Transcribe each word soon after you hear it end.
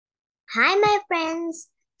Hi my friends!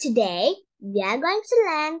 Today we are going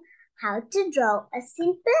to learn how to draw a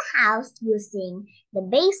simple house using the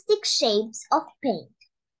basic shapes of paint.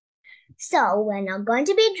 So we're not going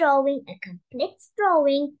to be drawing a complex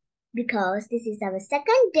drawing because this is our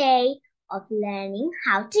second day of learning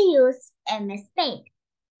how to use mspaint.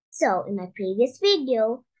 So in my previous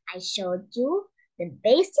video, I showed you the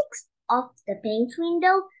basics of the paint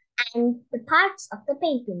window and the parts of the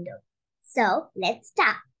paint window. So let's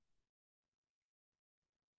start.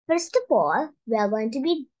 First of all, we are going to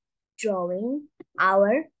be drawing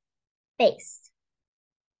our base,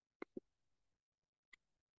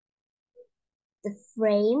 the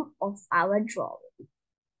frame of our drawing.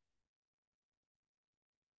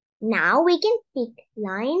 Now we can pick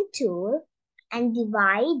line tool and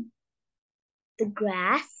divide the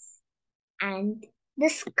grass and the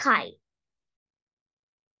sky,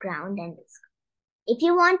 ground and the sky. If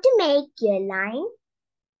you want to make your line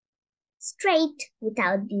straight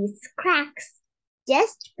without these cracks,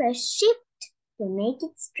 just press shift to make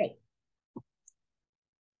it straight.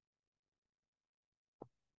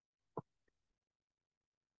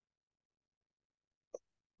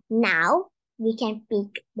 Now we can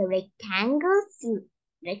pick the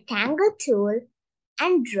rectangle tool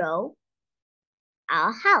and draw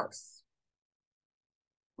our house.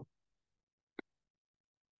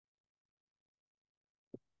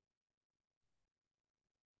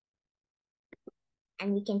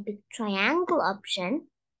 And we can pick triangle option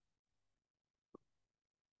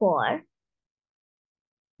for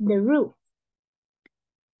the roof.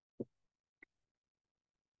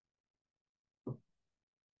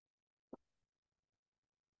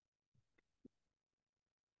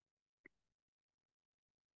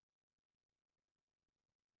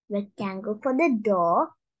 Rectangle for the door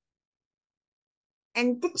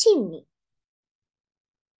and the chimney.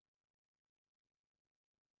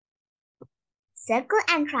 Circle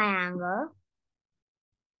and triangle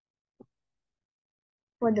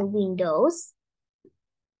for the windows.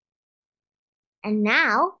 And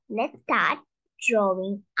now let's start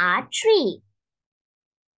drawing our tree.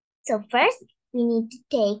 So first we need to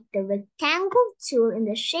take the rectangle tool in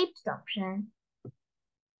the shapes option.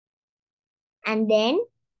 And then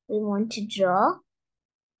we want to draw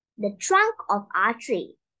the trunk of our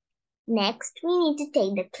tree. Next, we need to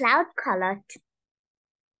take the cloud color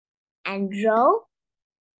and draw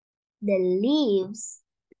the leaves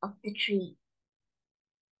of the tree.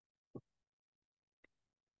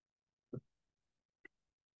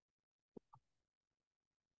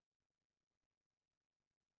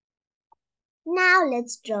 Now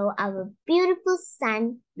let's draw our beautiful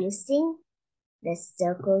sun using the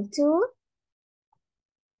circle tool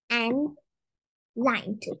and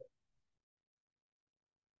line tool.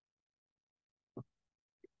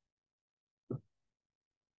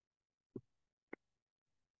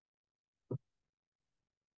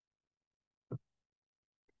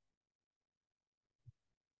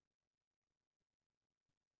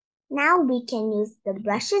 Now we can use the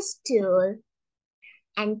brushes tool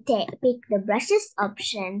and pick the brushes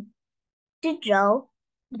option to draw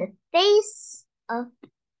the face of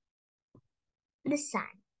the sun.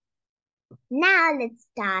 Now let's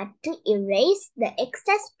start to erase the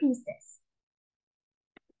excess pieces.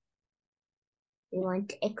 We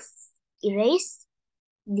want to erase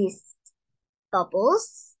these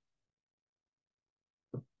bubbles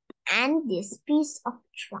and this piece of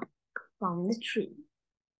trunk from the tree.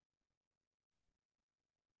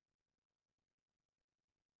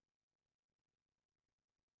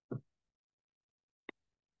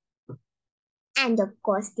 And of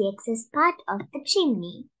course the excess part of the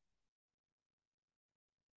chimney.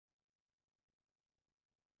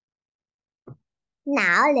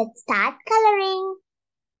 Now let's start coloring.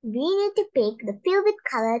 We need to pick the fill with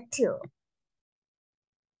color tool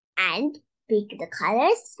and pick the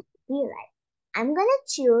colors we like. I'm gonna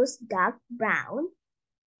choose dark brown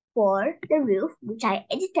for the roof, which I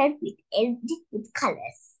edited with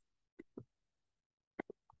colors.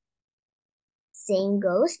 Same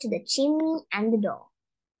goes to the chimney and the door.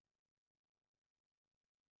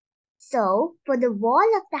 So for the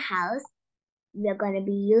wall of the house, we're going to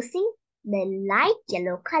be using the light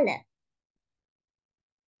yellow color.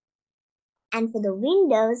 And for the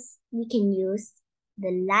windows, we can use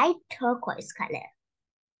the light turquoise color.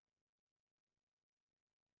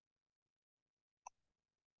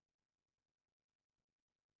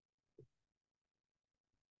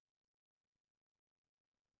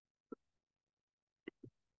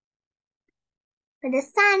 For the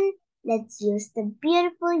sun, let's use the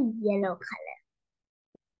beautiful yellow color.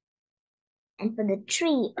 And for the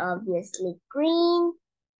tree, obviously green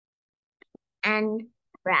and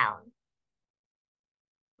brown.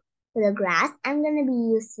 For the grass, I'm going to be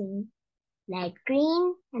using light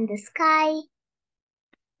green and the sky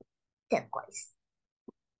turquoise.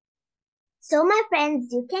 So my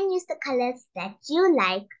friends, you can use the colors that you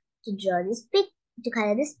like to draw to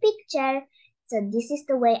color this picture. So this is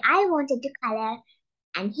the way I wanted to color,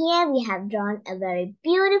 and here we have drawn a very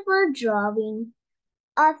beautiful drawing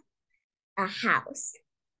of a house.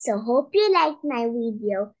 So hope you liked my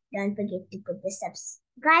video. Don't forget to put the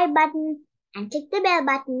subscribe button and click the bell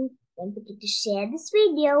button. Don't forget to share this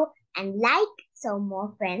video and like so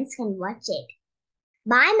more friends can watch it.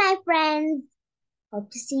 Bye my friends. Hope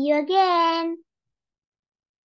to see you again.